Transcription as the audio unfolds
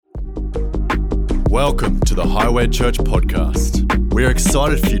Welcome to the Highway Church podcast. We are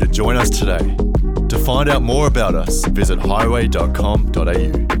excited for you to join us today. To find out more about us, visit highway.com.au.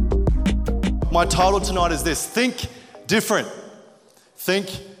 My title tonight is this: Think Different. Think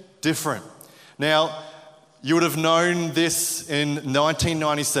different. Now, you would have known this in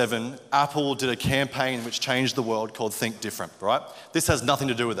 1997. Apple did a campaign which changed the world called Think Different, right? This has nothing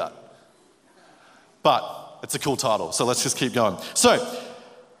to do with that. But it's a cool title, so let's just keep going. So,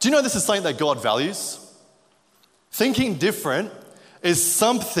 do you know this is something that God values? Thinking different is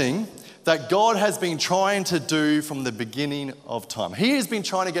something that God has been trying to do from the beginning of time. He has been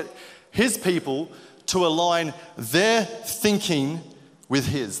trying to get his people to align their thinking with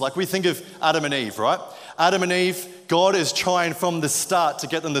his. Like we think of Adam and Eve, right? Adam and Eve, God is trying from the start to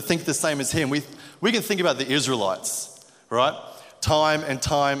get them to think the same as him. We can think about the Israelites, right? Time and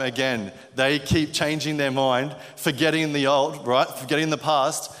time again, they keep changing their mind, forgetting the old, right? Forgetting the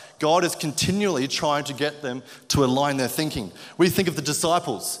past. God is continually trying to get them to align their thinking. We think of the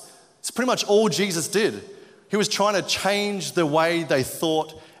disciples. It's pretty much all Jesus did. He was trying to change the way they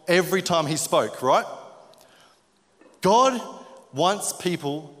thought every time he spoke, right? God wants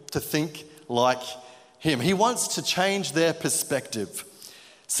people to think like him. He wants to change their perspective,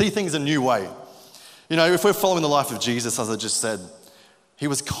 see things a new way. You know, if we're following the life of Jesus, as I just said, he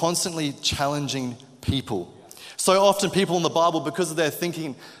was constantly challenging people. So often people in the Bible, because of their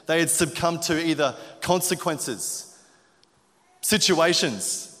thinking, they had succumbed to either consequences,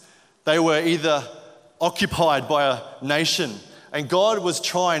 situations. They were either occupied by a nation, and God was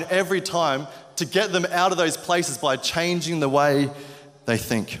trying every time to get them out of those places by changing the way they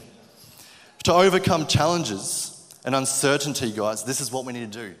think. To overcome challenges and uncertainty, guys, this is what we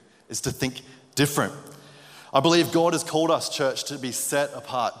need to do, is to think different. I believe God has called us, church, to be set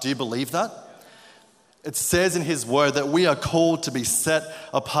apart. Do you believe that? It says in his word that we are called to be set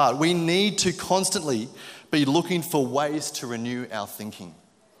apart. We need to constantly be looking for ways to renew our thinking,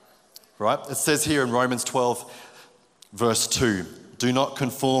 right? It says here in Romans 12, verse 2, do not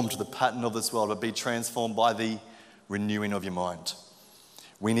conform to the pattern of this world, but be transformed by the renewing of your mind.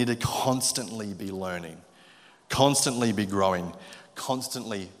 We need to constantly be learning, constantly be growing,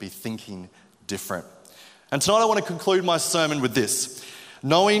 constantly be thinking different. And tonight I want to conclude my sermon with this,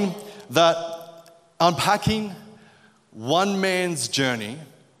 knowing that unpacking one man's journey,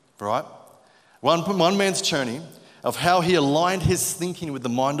 right? One man's journey of how he aligned his thinking with the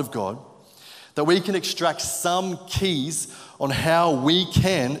mind of God, that we can extract some keys on how we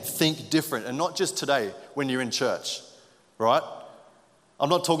can think different. And not just today when you're in church, right? I'm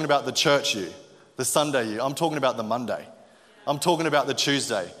not talking about the church you, the Sunday you. I'm talking about the Monday. I'm talking about the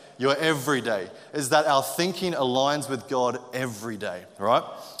Tuesday. Your everyday, is that our thinking aligns with God every day, right?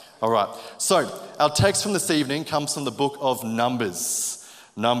 All right, so our text from this evening comes from the book of Numbers.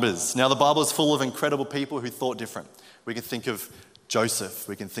 Numbers. Now the Bible is full of incredible people who thought different. We can think of Joseph,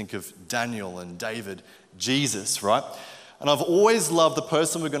 we can think of Daniel and David, Jesus, right? And I've always loved the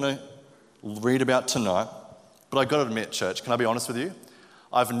person we're going to read about tonight, but I've got to admit, church, can I be honest with you?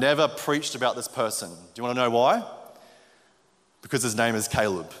 I've never preached about this person. Do you want to know why? Because his name is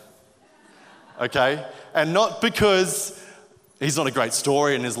Caleb. Okay? And not because he's not a great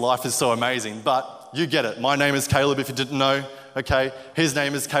story and his life is so amazing, but you get it. My name is Caleb, if you didn't know, okay? His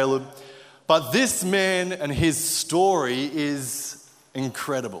name is Caleb. But this man and his story is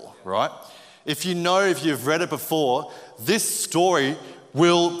incredible, right? If you've read it before, this story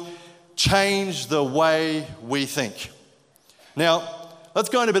will change the way we think. Now, let's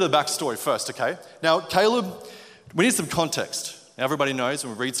go into a bit of the backstory first, okay? Now, Caleb, we need some context. Everybody knows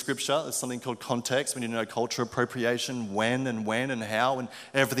when we read scripture, there's something called context. We need to know cultural appropriation, when and how and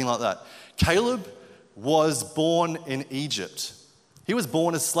everything like that. Caleb was born in Egypt. He was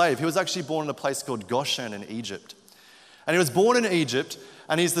born a slave. He was actually born in a place called Goshen in Egypt. And he was born in Egypt,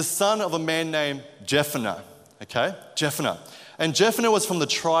 and he's the son of a man named Jephunneh, okay? Jephunneh. And Jephunneh was from the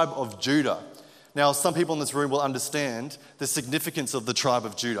tribe of Judah. Now, some people in this room will understand the significance of the tribe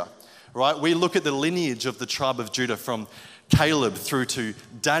of Judah, right? We look at the lineage of the tribe of Judah from Caleb through to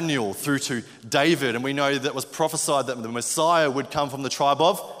Daniel, through to David, and we know that it was prophesied that the Messiah would come from the tribe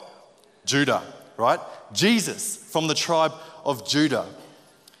of Judah, right? Jesus from the tribe of Judah.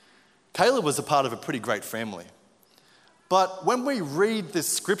 Caleb was a part of a pretty great family. But when we read this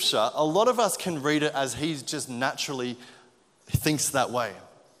scripture, a lot of us can read it as he just naturally thinks that way.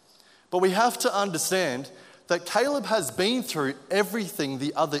 But we have to understand that Caleb has been through everything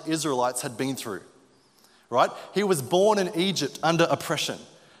the other Israelites had been through. Right? He was born in Egypt under oppression.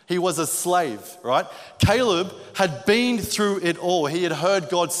 He was a slave, right? Caleb had been through it all. He had heard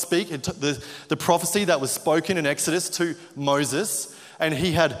God speak, the prophecy that was spoken in Exodus to Moses, and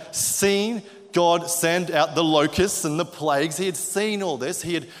he had seen God send out the locusts and the plagues. He had seen all this.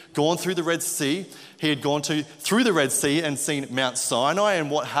 He had gone through the Red Sea. He had gone through the Red Sea and seen Mount Sinai and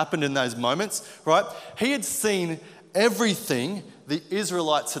what happened in those moments, right? He had seen everything the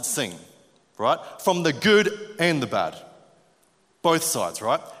Israelites had seen, right? From the good and the bad. Both sides,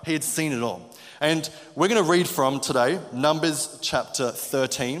 right? He had seen it all. And we're going to read from today, Numbers chapter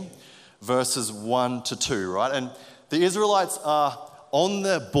 13, verses 1 to 2, right? And the Israelites are on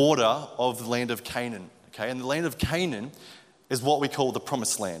the border of the land of Canaan, okay? And the land of Canaan is what we call the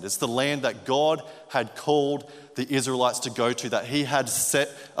promised land. It's the land that God had called the Israelites to go to, that he had set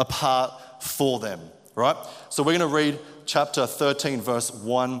apart for them, right? So we're going to read chapter 13, verse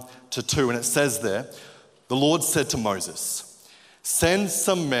 1 to 2, and it says there, the Lord said to Moses, "Send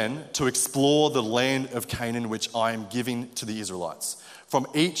some men to explore the land of Canaan, which I am giving to the Israelites. From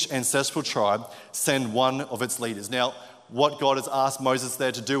each ancestral tribe, send one of its leaders." Now, what God has asked Moses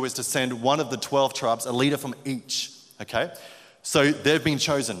there to do is to send one of the 12 tribes, a leader from each, okay? So they've been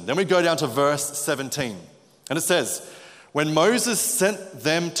chosen. Then we go down to verse 17, and it says, "When Moses sent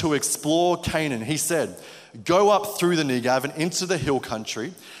them to explore Canaan, he said, 'Go up through the Negev and into the hill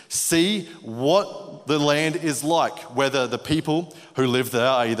country, see what the land is like, whether the people who live there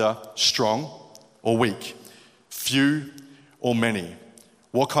are either strong or weak, few or many.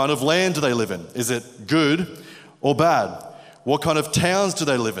 What kind of land do they live in? Is it good or bad? What kind of towns do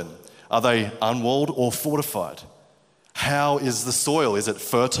they live in? Are they unwalled or fortified? How is the soil? Is it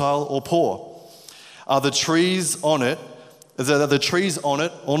fertile or poor? Are the trees on it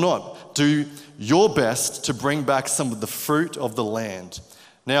or not? Do your best to bring back some of the fruit of the land.'"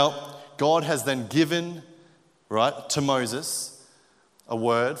 Now, God has then given, right, to Moses a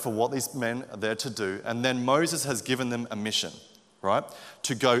word for what these men are there to do. And then Moses has given them a mission, right,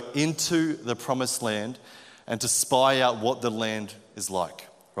 to go into the promised land and to spy out what the land is like,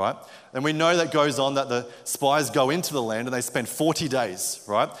 right? And we know that goes on that the spies go into the land and they spend 40 days,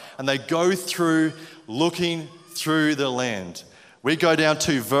 right? And they go through looking through the land. We go down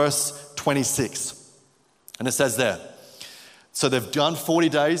to verse 26, and it says there, so they've done 40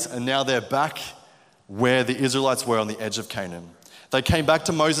 days and now they're back where the Israelites were on the edge of Canaan. They came back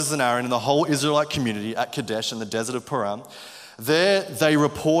to Moses and Aaron and the whole Israelite community at Kadesh in the desert of Paran. There they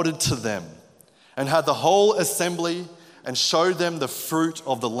reported to them and had the whole assembly and showed them the fruit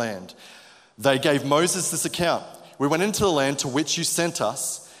of the land. They gave Moses this account: "We went into the land to which you sent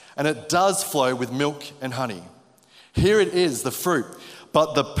us, and it does flow with milk and honey. Here it is, the fruit.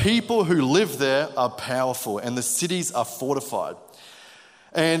 But the people who live there are powerful, and the cities are fortified."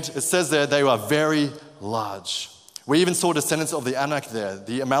 And it says there, they are very large. We even saw descendants of the Anak there.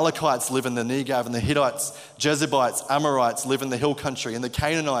 The Amalekites live in the Negev, and the Hittites, Jebusites, Amorites live in the hill country, and the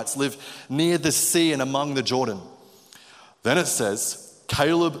Canaanites live near the sea and among the Jordan. Then it says,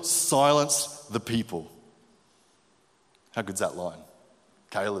 Caleb silenced the people. How good's that line?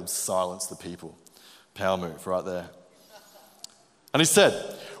 Caleb silenced the people. Power move right there. And he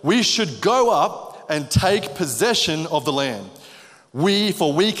said, "We should go up and take possession of the land.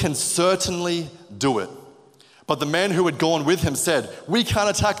 For we can certainly do it." But the men who had gone with him said, "We can't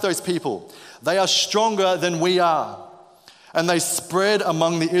attack those people. They are stronger than we are." And they spread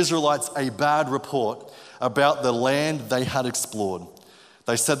among the Israelites a bad report about the land they had explored.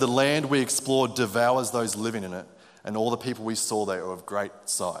 They said, "The land we explored devours those living in it, and all the people we saw there are of great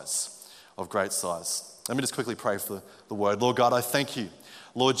size." Of great size. Let me just quickly pray for the word. Lord God, I thank you,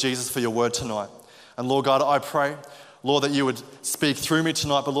 Lord Jesus, for your word tonight. And Lord God, I pray, Lord, that you would speak through me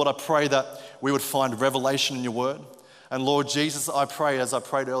tonight. But Lord, I pray that we would find revelation in your word. And Lord Jesus, I pray, as I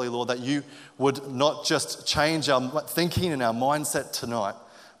prayed earlier, Lord, that you would not just change our thinking and our mindset tonight,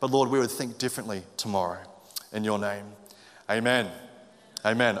 but Lord, we would think differently tomorrow. In your name, amen.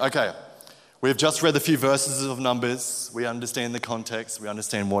 Amen. Okay, we've just read a few verses of Numbers. We understand the context. We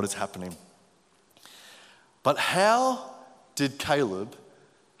understand what is happening. But how did Caleb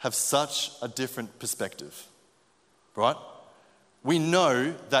have such a different perspective, right? We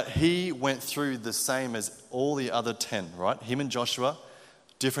know that he went through the same as all the other 10, right? Him and Joshua,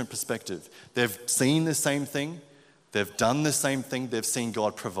 different perspective. They've seen the same thing. They've done the same thing. They've seen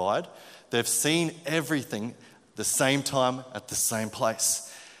God provide. They've seen everything the same time at the same place.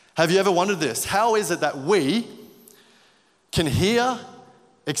 Have you ever wondered this? How is it that we can hear,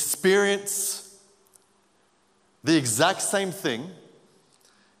 experience the exact same thing,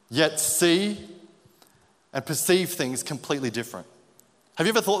 yet see and perceive things completely different? Have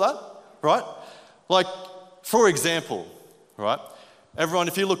you ever thought that? Right? Like, for example, right? Everyone,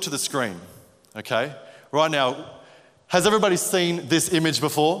 if you look to the screen, okay? Right now, has everybody seen this image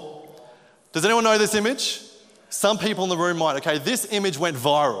before? Does anyone know this image? Some people in the room might, okay, this image went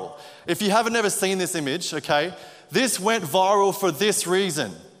viral. If you haven't ever seen this image, okay, this went viral for this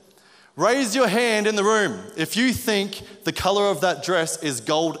reason. Raise your hand in the room if you think the color of that dress is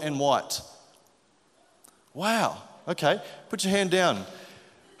gold and white. Wow, okay, put your hand down.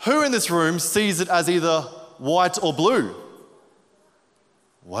 Who in this room sees it as either white or blue?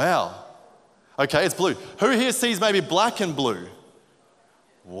 Wow. Okay, it's blue. Who here sees maybe black and blue?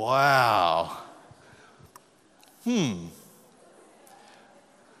 Wow.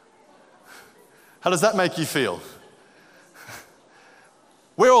 How does that make you feel?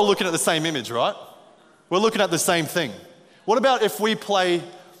 We're all looking at the same image, right? We're looking at the same thing. What about if we play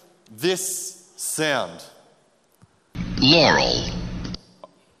this sound? Laurel.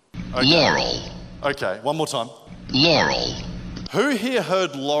 Okay. Laurel. Okay, one more time. Laurel. Who here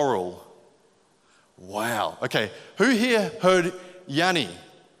heard Laurel? Wow. Okay, who here heard Yanni?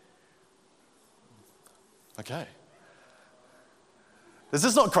 Okay. Is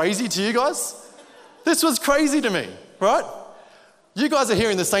this not crazy to you guys? This was crazy to me, right? You guys are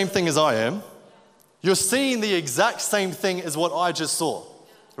hearing the same thing as I am. You're seeing the exact same thing as what I just saw,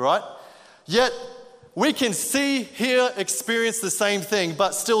 right? Yet, we can see, hear, experience the same thing,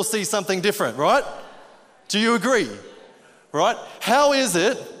 but still see something different, right? Do you agree? Right? How is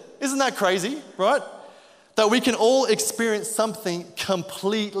it, isn't that crazy, right? That we can all experience something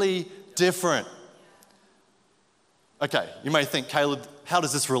completely different. Okay, you may think, Caleb, how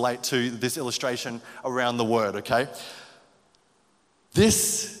does this relate to this illustration around the word, okay?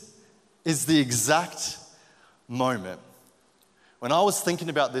 This is the exact moment when I was thinking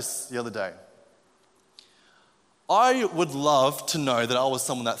about this the other day. I would love to know that I was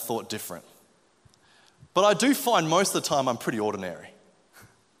someone that thought different. But I do find most of the time I'm pretty ordinary.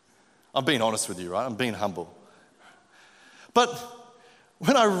 I'm being honest with you, right? I'm being humble. But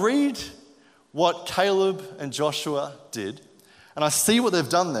when I read what Caleb and Joshua did, and I see what they've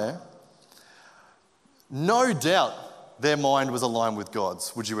done there, no doubt their mind was aligned with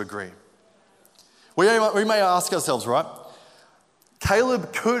God's. Would you agree? We may ask ourselves, right?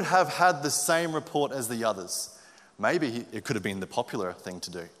 Caleb could have had the same report as the others. Maybe it could have been the popular thing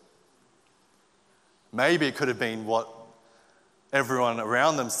to do. Maybe it could have been what everyone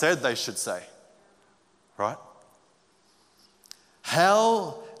around them said they should say, right?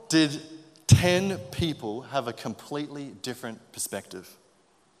 How did 10 people have a completely different perspective?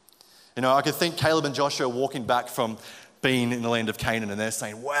 You know, I could think Caleb and Joshua walking back from being in the land of Canaan and they're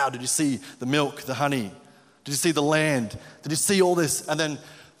saying, wow, did you see the milk, the honey? Did you see the land? Did you see all this? And then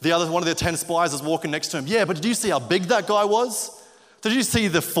one of their 10 spies is walking next to him. Yeah, but did you see how big that guy was? Did you see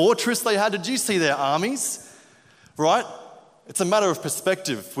the fortress they had? Did you see their armies? Right? It's a matter of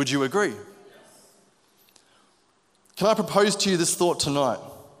perspective. Would you agree? Can I propose to you this thought tonight?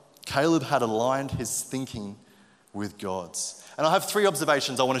 Caleb had aligned his thinking with God's. And I have 3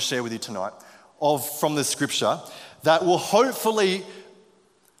 observations I want to share with you tonight from the scripture that will hopefully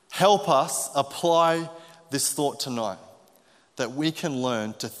help us apply this thought tonight, that we can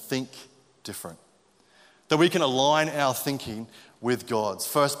learn to think different, that we can align our thinking with God's.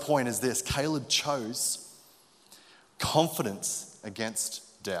 First point is this: Caleb chose confidence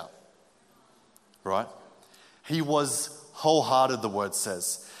against doubt, right? He was wholehearted, the word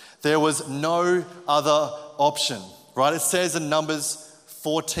says. There was no other option, right? It says in Numbers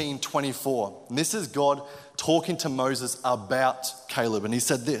 14:24, and this is God talking to Moses about Caleb, and he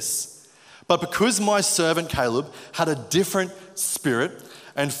said this: "But because my servant Caleb had a different spirit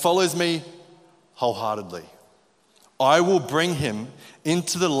and follows me wholeheartedly, I will bring him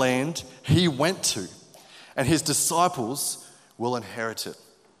into the land he went to, and his disciples will inherit it."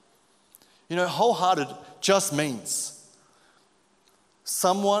 You know, wholehearted just means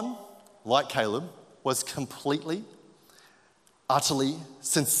someone like Caleb was completely, utterly,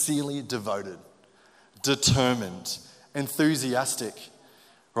 sincerely devoted, determined, enthusiastic,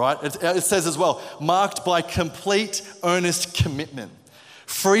 right? It says as well, marked by complete, earnest commitment,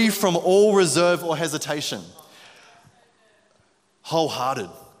 free from all reserve or hesitation. Wholehearted.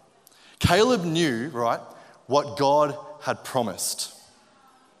 Caleb knew, right, what God had promised,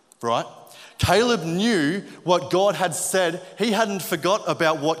 right? Caleb knew what God had said. He hadn't forgot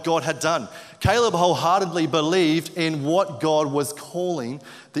about what God had done. Caleb wholeheartedly believed in what God was calling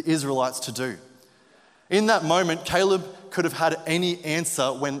the Israelites to do. In that moment, Caleb could have had any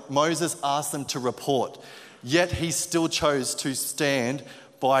answer when Moses asked them to report, yet he still chose to stand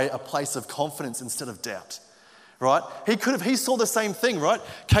by a place of confidence instead of doubt. Right? He saw the same thing, right?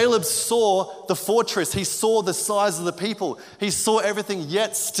 Caleb saw the fortress. He saw the size of the people. He saw everything,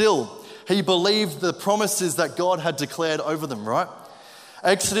 yet still he believed the promises that God had declared over them, right?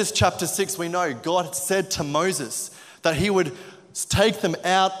 Exodus chapter 6, we know God said to Moses that he would take them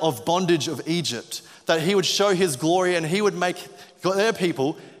out of bondage of Egypt, that he would show his glory and he would make their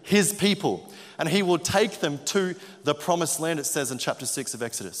people his people. And he will take them to the promised land, it says in chapter 6 of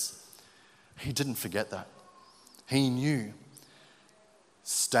Exodus. He didn't forget that. He knew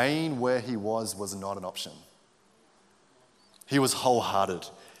staying where he was not an option. He was wholehearted.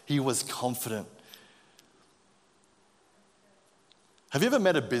 He was confident. Have you ever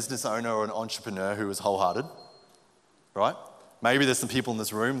met a business owner or an entrepreneur who was wholehearted? Right? Maybe there's some people in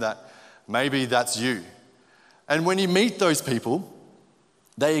this room that maybe that's you. And when you meet those people,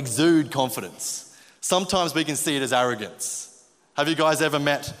 they exude confidence. Sometimes we can see it as arrogance. Have you guys ever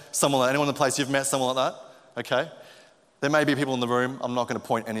met someone like that? Anyone in the place you've met someone like that? Okay. There may be people in the room. I'm not going to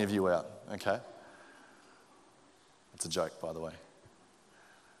point any of you out. Okay. It's a joke, by the way.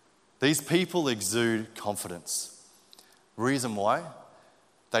 These people exude confidence. Reason why?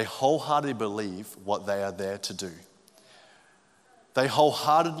 They wholeheartedly believe what they are there to do. They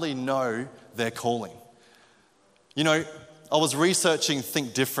wholeheartedly know their calling. You know, I was researching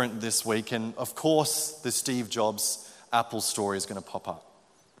Think Different this week, and of course, the Steve Jobs Apple story is going to pop up.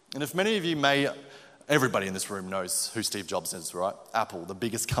 And if many of you everybody in this room knows who Steve Jobs is, right? Apple, the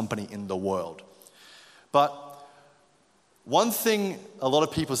biggest company in the world. But one thing a lot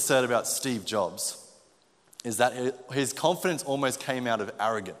of people said about Steve Jobs is that his confidence almost came out of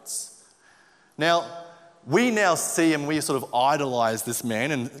arrogance. Now, we now see him, we sort of idolize this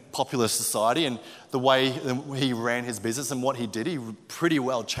man in popular society and the way he ran his business and what he did. He pretty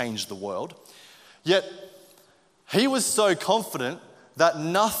well changed the world. Yet, he was so confident that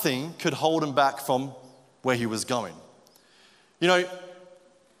nothing could hold him back from where he was going. You know,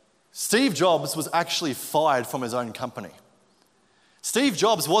 Steve Jobs was actually fired from his own company. Steve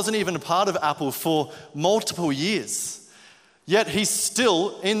Jobs wasn't even a part of Apple for multiple years. Yet he's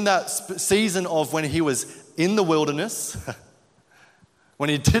still in that season of when he was in the wilderness, when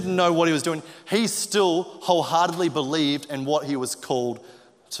he didn't know what he was doing, he still wholeheartedly believed in what he was called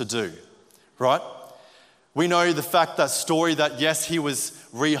to do, right? We know the fact, that story that yes, he was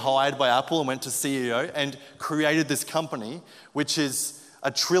rehired by Apple and went to CEO and created this company, which is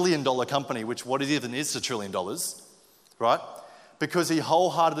 $1 trillion company, which what it even is $1 trillion, right? Because he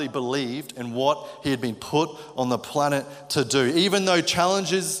wholeheartedly believed in what he had been put on the planet to do. Even though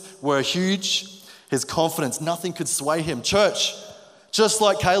challenges were huge, his confidence, nothing could sway him. Church, just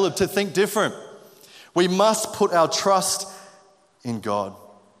like Caleb, to think different. We must put our trust in God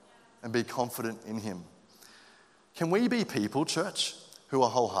and be confident in him. Can we be people, church, who are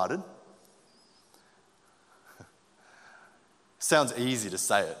wholehearted? Sounds easy to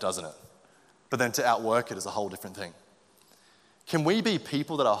say it, doesn't it? But then to outwork it is a whole different thing. Can we be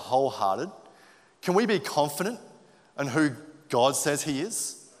people that are wholehearted? Can we be confident in who God says he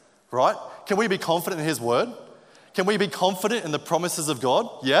is? Right? Can we be confident in his word? Can we be confident in the promises of God?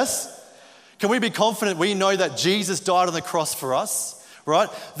 Yes. Can we be confident we know that Jesus died on the cross for us? Right?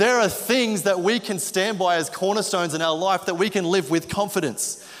 There are things that we can stand by as cornerstones in our life that we can live with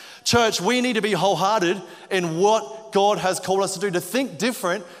confidence. Church, we need to be wholehearted in what God has called us to do. To think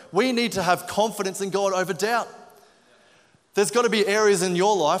different, we need to have confidence in God over doubt. There's got to be areas in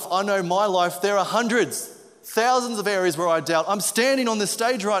your life, I know my life, there are hundreds, thousands of areas where I doubt. I'm standing on this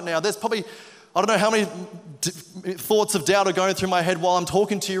stage right now. There's probably, I don't know how many thoughts of doubt are going through my head while I'm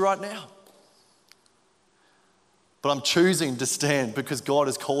talking to you right now. But I'm choosing to stand because God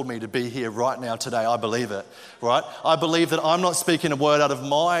has called me to be here right now today. I believe it, right? I believe that I'm not speaking a word out of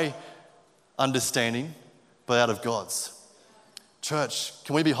my understanding, but out of God's. Church,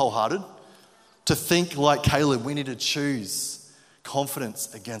 can we be wholehearted? To think like Caleb, we need to choose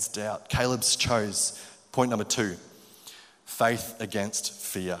confidence against doubt. Caleb's chose. Point number 2, faith against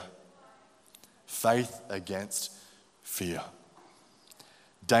fear. Faith against fear.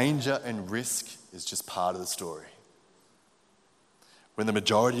 Danger and risk is just part of the story. When the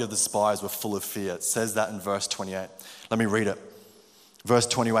majority of the spies were full of fear, it says that in verse 28. Let me read it. Verse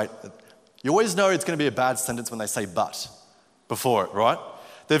 28. You always know it's going to be a bad sentence when they say but before it, right?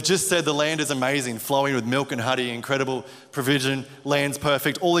 They've just said the land is amazing, flowing with milk and honey, incredible provision, land's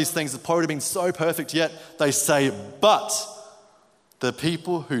perfect. All these things have probably been so perfect, yet they say, but the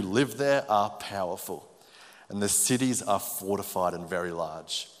people who live there are powerful, and the cities are fortified and very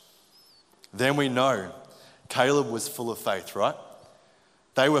large. Then we know Caleb was full of faith, right?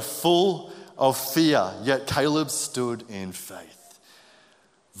 They were full of fear, yet Caleb stood in faith.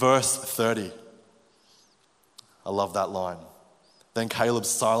 Verse 30. I love that line. Then Caleb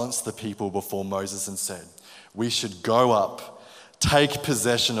silenced the people before Moses and said, "We should go up, take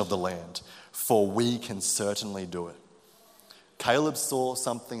possession of the land, for we can certainly do it." Caleb saw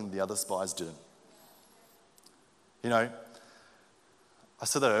something the other spies didn't. You know, I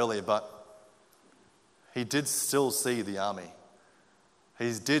said that earlier, but he did still see the army.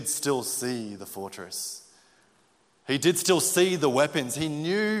 He did still see the fortress. He did still see the weapons. He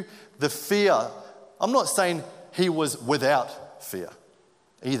knew the fear. I'm not saying he was without fear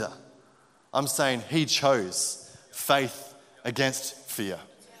either. I'm saying he chose faith against fear,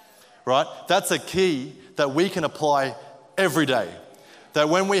 right? That's a key that we can apply every day. That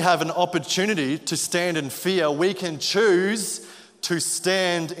when we have an opportunity to stand in fear, we can choose to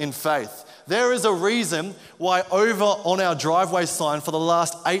stand in faith. There is a reason why over on our driveway sign for the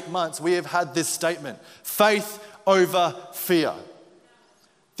last 8 months, we have had this statement, faith over fear.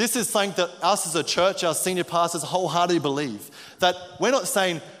 This is something that us as a church, our senior pastors wholeheartedly believe. That we're not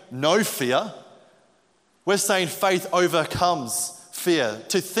saying no fear, we're saying faith overcomes fear.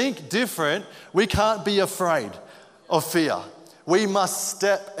 To think different, we can't be afraid of fear. We must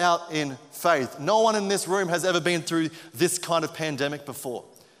step out in faith. No one in this room has ever been through this kind of pandemic before.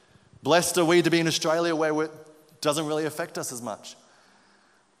 Blessed are we to be in Australia where it doesn't really affect us as much.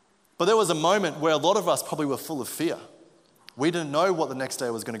 But there was a moment where a lot of us probably were full of fear. We didn't know what the next day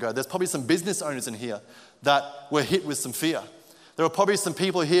was going to go. There's probably some business owners in here that were hit with some fear. There were probably some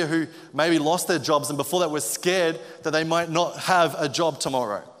people here who maybe lost their jobs and before that were scared that they might not have a job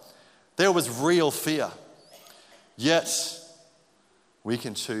tomorrow. There was real fear. Yet, we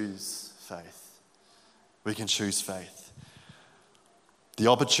can choose faith. We can choose faith. The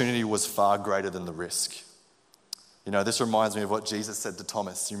opportunity was far greater than the risk. You know, this reminds me of what Jesus said to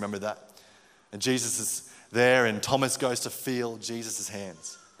Thomas. You remember that? And Jesus is there and Thomas goes to feel Jesus'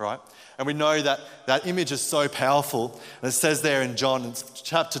 hands, right? And we know that that image is so powerful. And it says there in John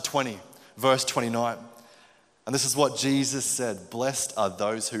chapter 20, verse 29. And this is what Jesus said, blessed are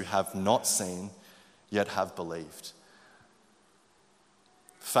those who have not seen, yet have believed.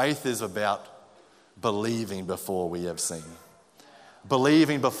 Faith is about believing before we have seen.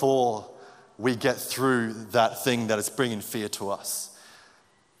 Believing before we get through that thing that is bringing fear to us.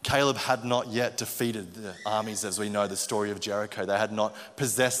 Caleb had not yet defeated the armies, as we know the story of Jericho. They had not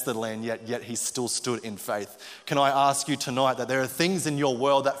possessed the land yet he still stood in faith. Can I ask you tonight that there are things in your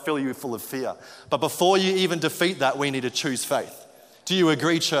world that fill you full of fear, but before you even defeat that, we need to choose faith. Do you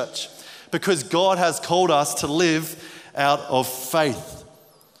agree, church? Because God has called us to live out of faith.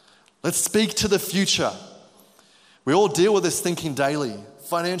 Let's speak to the future. We all deal with this thinking daily.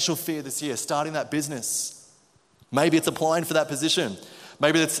 Financial fear this year, starting that business. Maybe it's applying for that position.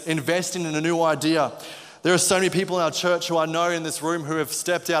 Maybe it's investing in a new idea. There are so many people in our church who I know in this room who have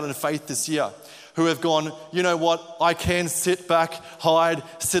stepped out in faith this year, who have gone, you know what, I can sit back, hide,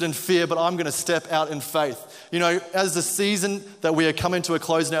 sit in fear, but I'm going to step out in faith. You know, as the season that we are coming to a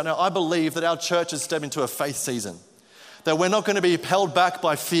close now, I believe that our church is stepping into a faith season. That we're not going to be held back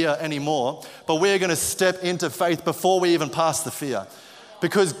by fear anymore, but we're going to step into faith before we even pass the fear.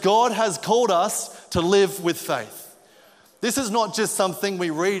 Because God has called us to live with faith. This is not just something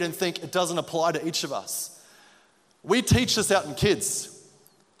we read and think it doesn't apply to each of us. We teach this out in kids.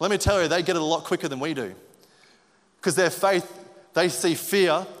 Let me tell you, they get it a lot quicker than we do. Because their faith, they see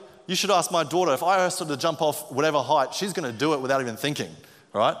fear. You should ask my daughter, if I asked her to jump off whatever height, she's going to do it without even thinking,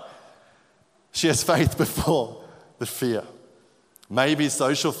 right? She has faith before the fear. Maybe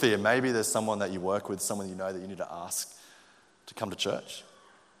social fear. Maybe there's someone that you work with, someone you know that you need to ask to come to church.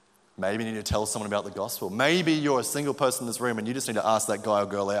 Maybe you need to tell someone about the gospel. Maybe you're a single person in this room and you just need to ask that guy or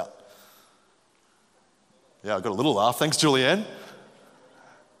girl out. Yeah, I got a little laugh. Thanks, Julianne.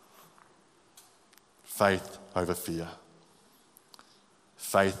 Faith over fear.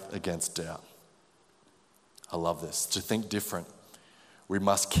 Faith against doubt. I love this. To think different, we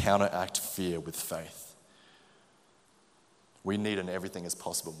must counteract fear with faith. We need an everything is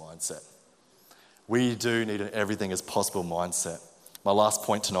possible mindset. We do need an everything is possible mindset. My last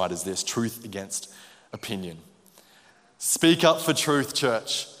point tonight is this, truth against opinion. Speak up for truth,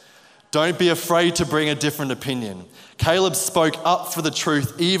 church. Don't be afraid to bring a different opinion. Caleb spoke up for the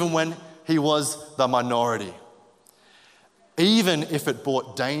truth even when he was the minority, even if it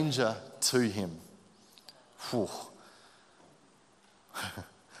brought danger to him.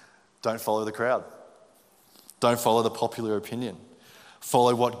 Don't follow the crowd. Don't follow the popular opinion.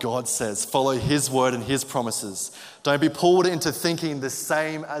 Follow what God says. Follow His word and His promises. Don't be pulled into thinking the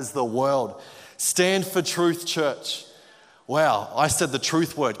same as the world. Stand for truth, church. Wow, I said the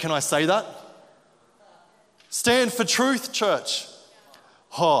truth word. Can I say that? Stand for truth, church.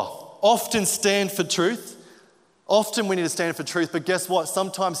 Often stand for truth. Often we need to stand for truth, but guess what?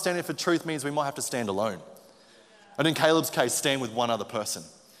 Sometimes standing for truth means we might have to stand alone. And in Caleb's case, stand with one other person,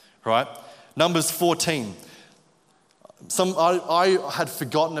 right? Numbers 14. I had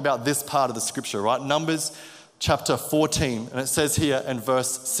forgotten about this part of the scripture, right? Numbers chapter 14, and it says here in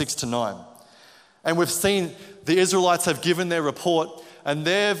verse 6 to 9. And we've seen the Israelites have given their report, and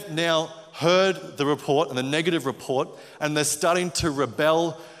they've now heard the report and the negative report, and they're starting to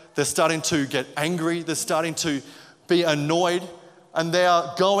rebel. They're starting to get angry. They're starting to be annoyed, and they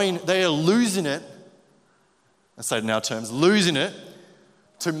are losing it. I say it in our terms, losing it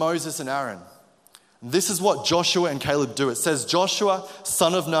to Moses and Aaron. And this is what Joshua and Caleb do. It says, Joshua,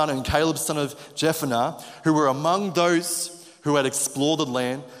 son of Nun, and Caleb, son of Jephunneh, who were among those who had explored the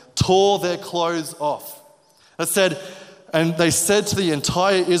land, tore their clothes off. It said, and they said to the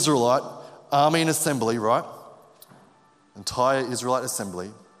entire Israelite army and assembly, right? Entire Israelite assembly,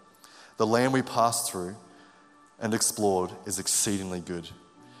 the land we passed through and explored is exceedingly good.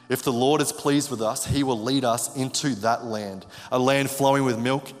 If the Lord is pleased with us, he will lead us into that land, a land flowing with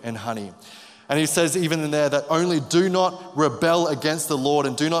milk and honey. And he says even in there that only do not rebel against the Lord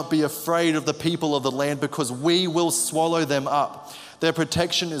and do not be afraid of the people of the land, because we will swallow them up. Their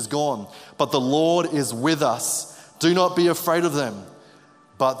protection is gone, but the Lord is with us. Do not be afraid of them.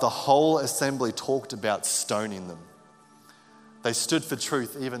 But the whole assembly talked about stoning them. They stood for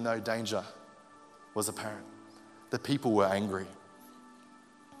truth even though danger was apparent. The people were angry.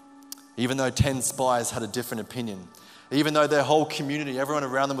 Even though 10 spies had a different opinion, even though their whole community, everyone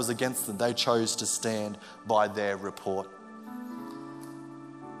around them was against them, they chose to stand by their report.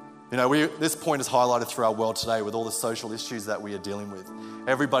 You know, this point is highlighted through our world today with all the social issues that we are dealing with.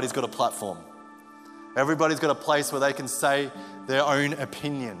 Everybody's got a platform. Everybody's got a place where they can say their own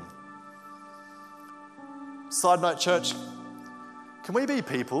opinion. Side note, church, can we be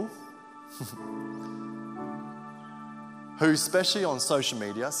people who, especially on social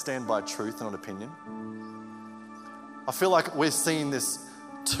media, stand by truth and not opinion? I feel like we're seeing this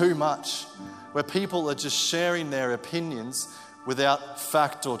too much, where people are just sharing their opinions without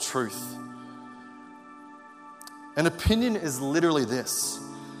fact or truth. An opinion is literally this: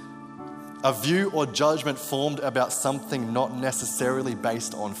 a view or judgment formed about something not necessarily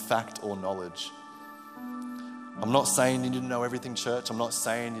based on fact or knowledge. I'm not saying you need to know everything, church. I'm not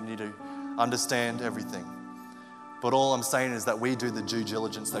saying you need to understand everything. But all I'm saying is that we do the due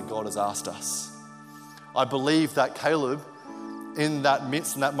diligence that God has asked us. I believe that Caleb, in that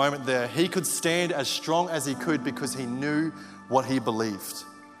midst, in that moment there, he could stand as strong as he could because he knew what he believed.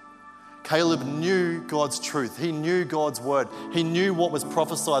 Caleb knew God's truth. He knew God's word. He knew what was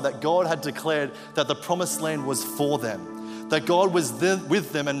prophesied, that God had declared that the promised land was for them, that God was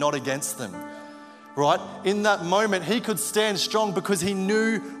with them and not against them. Right? In that moment, he could stand strong because he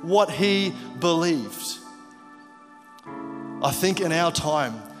knew what he believed. I think in our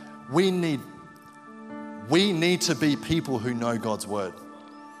time, we need to be people who know God's word.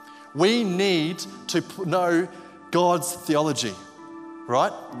 We need to know God's theology,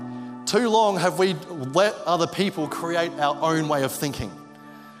 right? Too long have we let other people create our own way of thinking.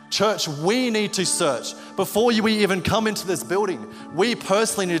 Church, we need to search. Before we even come into this building, we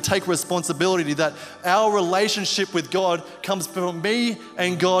personally need to take responsibility that our relationship with God comes from me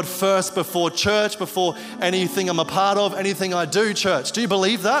and God first, before church, before anything I'm a part of, anything I do, church. Do you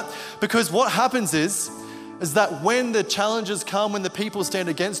believe that? Because what happens is that when the challenges come, when the people stand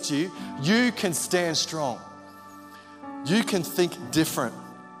against you, you can stand strong. You can think different.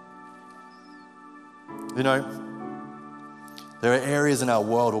 You know, there are areas in our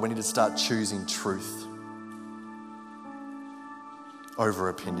world where we need to start choosing truth over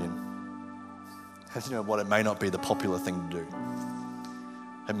opinion. And you know what? It may not be the popular thing to do.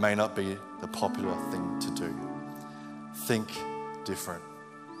 It may not be the popular thing to do. Think different.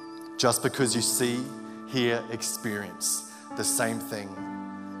 Just because you see, hear, experience the same thing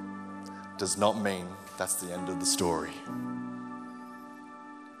does not mean that's the end of the story.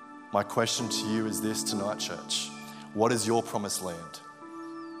 My question to you is this tonight, church. What is your promised land?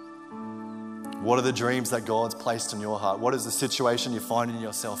 What are the dreams that God's placed in your heart? What is the situation you're finding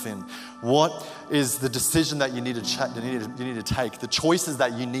yourself in? What is the decision that you need to take? The choices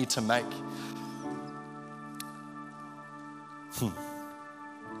that you need to make?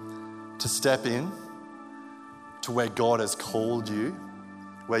 To step in to where God has called you,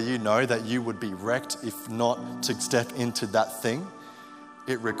 where you know that you would be wrecked if not to step into that thing,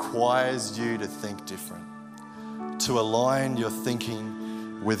 it requires you to think different, to align your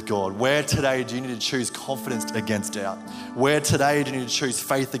thinking with God. Where today do you need to choose confidence against doubt? Where today do you need to choose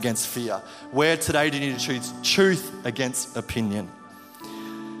faith against fear? Where today do you need to choose truth against opinion?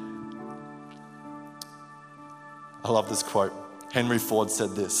 I love this quote. Henry Ford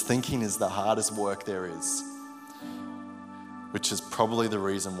said this: "Thinking is the hardest work there is," which is probably the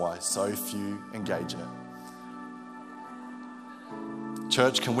reason why so few engage in it.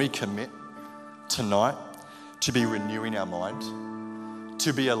 Church, can we commit tonight to be renewing our mind,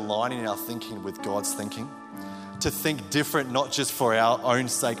 to be aligning our thinking with God's thinking, to think different, not just for our own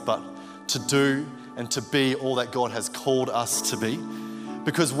sake, but to do and to be all that God has called us to be?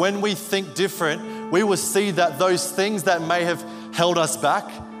 Because when we think different, we will see that those things that may have held us back,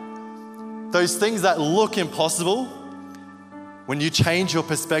 those things that look impossible, when you change your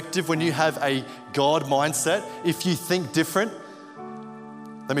perspective, when you have a God mindset, if you think different,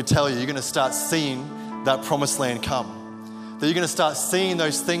 let me tell you, you're going to start seeing that promised land come. That you're going to start seeing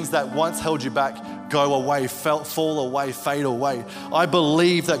those things that once held you back go away, fall away, fade away. I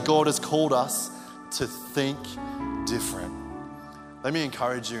believe that God has called us to think different. Let me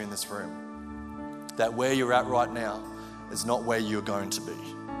encourage you in this room that where you're at right now is not where you're going to be.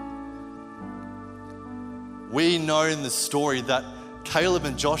 We know in the story that Caleb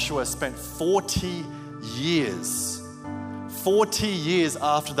and Joshua spent 40 years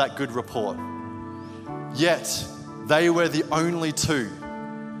after that good report. Yet, they were the only two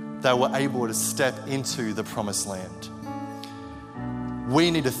that were able to step into the promised land.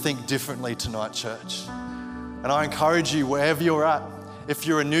 We need to think differently tonight, church. And I encourage you, wherever you're at, if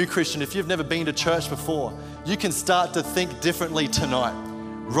you're a new Christian, if you've never been to church before, you can start to think differently tonight.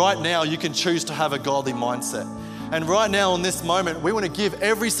 Right now, you can choose to have a godly mindset. And right now, in this moment, we want to give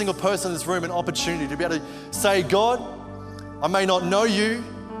every single person in this room an opportunity to be able to say, God, I may not know you,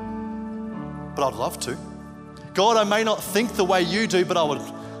 but I'd love to. God, I may not think the way you do, but I would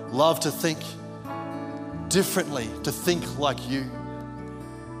love to think differently, to think like you.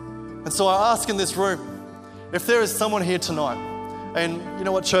 And so I ask in this room, if there is someone here tonight, and you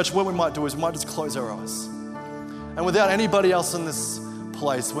know what, church, what we might do is we might just close our eyes. And without anybody else in this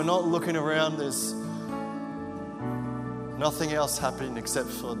place, we're not looking around, there's nothing else happening except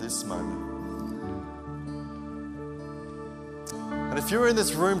for this moment. And if you're in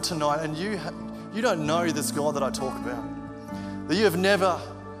this room tonight and you don't know this God that I talk about, that you have never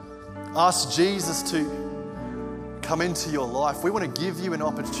asked Jesus to come into your life, we want to give you an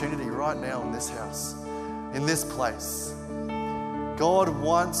opportunity right now in this house, in this place. God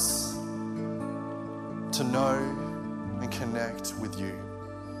wants to know and connect with you.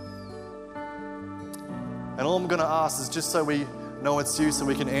 And all I'm going to ask is just so we know it's you, so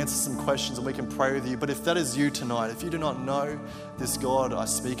we can answer some questions and we can pray with you. But if that is you tonight, if you do not know this God I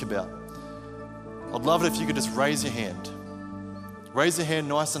speak about, I'd love it if you could just raise your hand. Raise your hand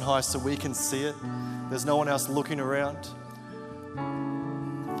nice and high so we can see it. There's no one else looking around.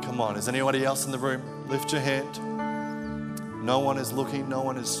 Come on, is anybody else in the room? Lift your hand. No one is looking, no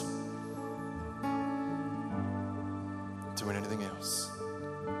one is doing anything else.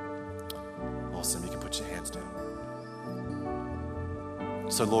 Awesome, you can put your hands down.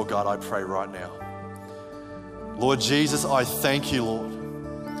 So Lord God, I pray right now. Lord Jesus, I thank you, Lord.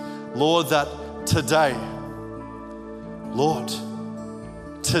 Lord, that today, Lord,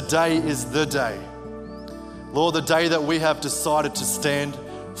 today is the day. Lord, the day that we have decided to stand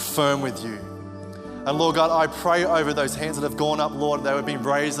firm with you. And Lord God, I pray over those hands that have gone up, Lord, they have been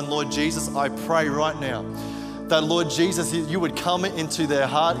raised. And Lord Jesus, I pray right now that Lord Jesus, you would come into their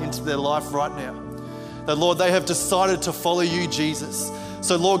heart, into their life right now. That Lord, they have decided to follow you, Jesus.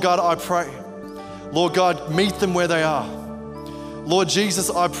 So Lord God, I pray, Lord God, meet them where they are. Lord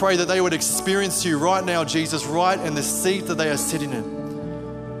Jesus, I pray that they would experience you right now, Jesus, right in the seat that they are sitting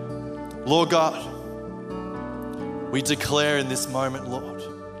in. Lord God, we declare in this moment, Lord,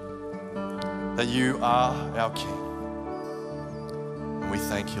 that you are our King. And we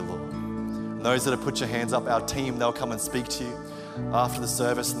thank you, Lord. And those that have put your hands up, our team, they'll come and speak to you after the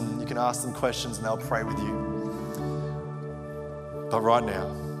service and you can ask them questions and they'll pray with you. But right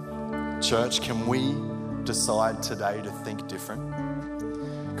now, church, can we decide today to think different?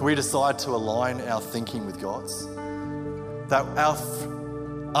 Can we decide to align our thinking with God's? That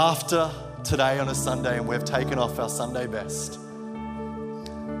after today on a Sunday and we've taken off our Sunday best,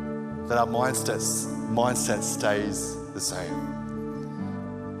 that our mindset stays the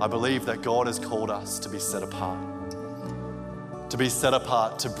same. I believe that God has called us to be set apart. To be set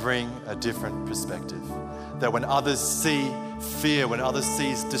apart to bring a different perspective. That when others see fear, when others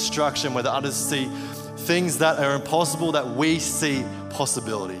see destruction, when others see things that are impossible, that we see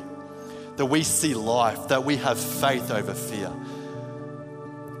possibility. That we see life, that we have faith over fear.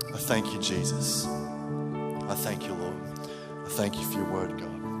 I thank you, Jesus. I thank you, Lord. I thank you for your word, God.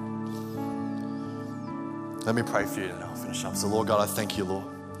 Let me pray for you and I'll finish up. So Lord God, I thank you, Lord.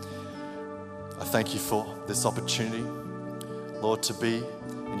 I thank you for this opportunity, Lord, to be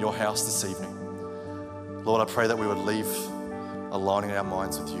in your house this evening. Lord, I pray that we would leave aligning our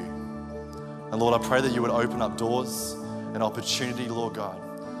minds with you. And Lord, I pray that you would open up doors an opportunity, Lord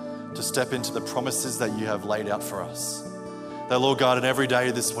God, to step into the promises that you have laid out for us. That, Lord God, in every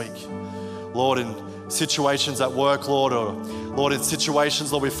day this week, Lord, in situations at work, Lord, or Lord, in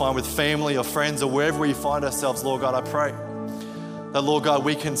situations, Lord, we find with family or friends or wherever we find ourselves, Lord God, I pray that, Lord God,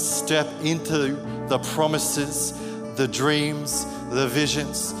 we can step into the promises, the dreams, the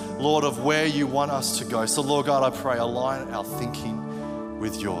visions, Lord, of where you want us to go. So, Lord God, I pray, align our thinking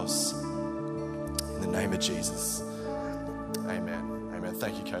with yours. In the name of Jesus. Amen. Amen.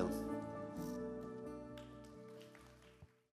 Thank you, Caleb.